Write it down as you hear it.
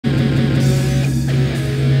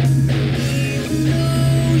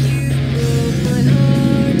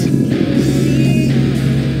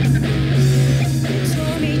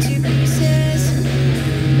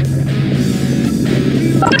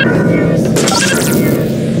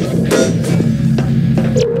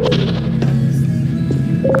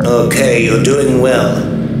doing well.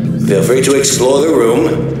 Feel free to explore the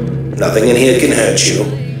room. Nothing in here can hurt you.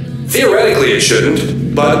 Theoretically, it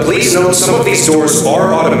shouldn't, but please note some of these doors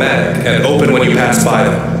are automatic and open when you pass by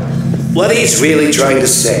them. What he's really trying to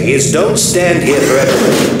say is don't stand here forever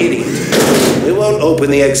like an idiot. We won't open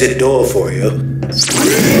the exit door for you.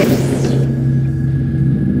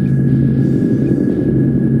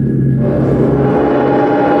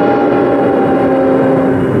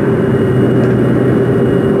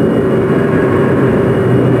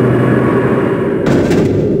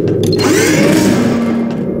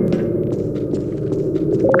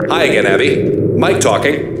 Hi again, Abby. Mike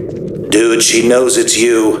talking. Dude, she knows it's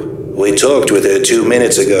you. We talked with her 2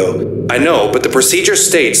 minutes ago. I know, but the procedure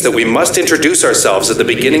states that we must introduce ourselves at the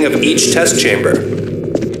beginning of each test chamber.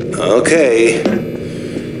 Okay.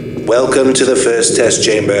 Welcome to the first test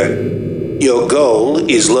chamber. Your goal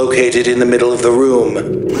is located in the middle of the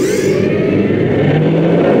room.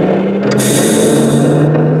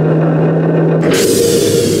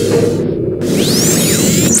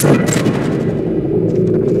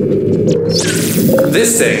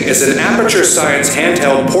 This thing is an Aperture Science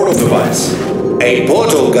handheld portal device. A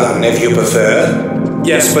portal gun, if you prefer.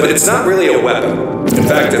 Yes, but it's not really a weapon. In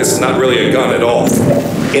fact, it's not really a gun at all.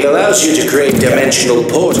 It allows you to create dimensional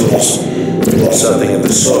portals. Or something of the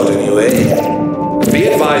sort, anyway. Be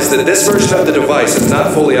advised that this version of the device is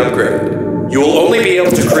not fully upgraded. You will only be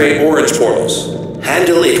able to create orange portals.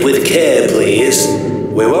 Handle it with care, please.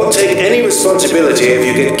 We won't take any responsibility if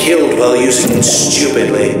you get killed while using it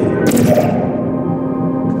stupidly.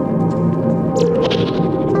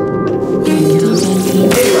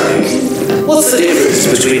 What's the difference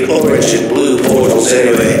between orange and blue portals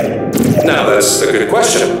anyway? Now, that's a good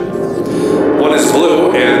question. One is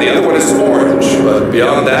blue and the other one is orange, but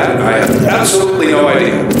beyond that, I have absolutely no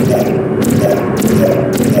idea.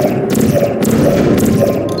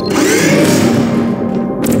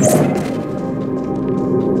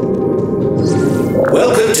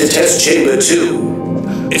 Welcome to test chamber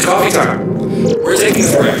 2. It's coffee time. We're taking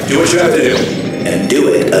a break. Do what you have to do. And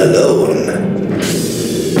do it alone.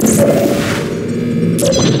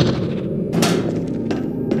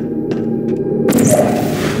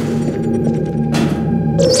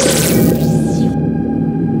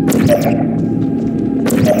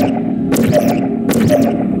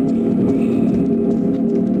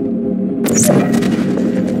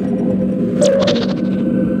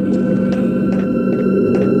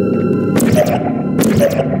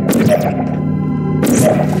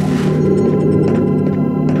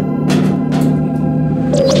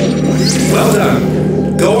 Well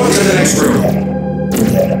done. Go on to the next room.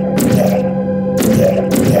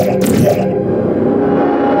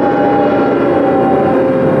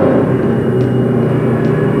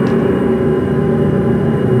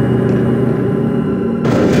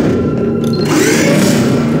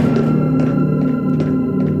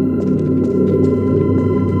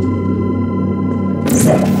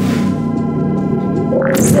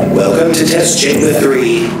 Welcome to test chamber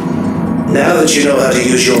 3. Now that you know how to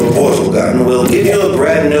use your portal gun, we'll give you a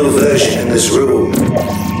brand new version in this room.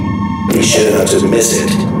 Be sure not to miss it.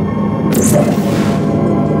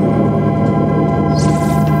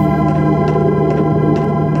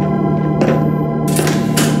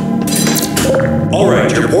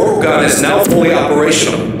 Alright, your portal gun is now fully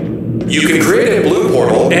operational. You can create a blue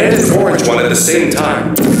portal and an orange one at the same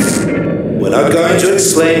time. We're not going to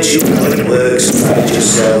explain to you how it works. Find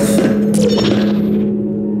yourself.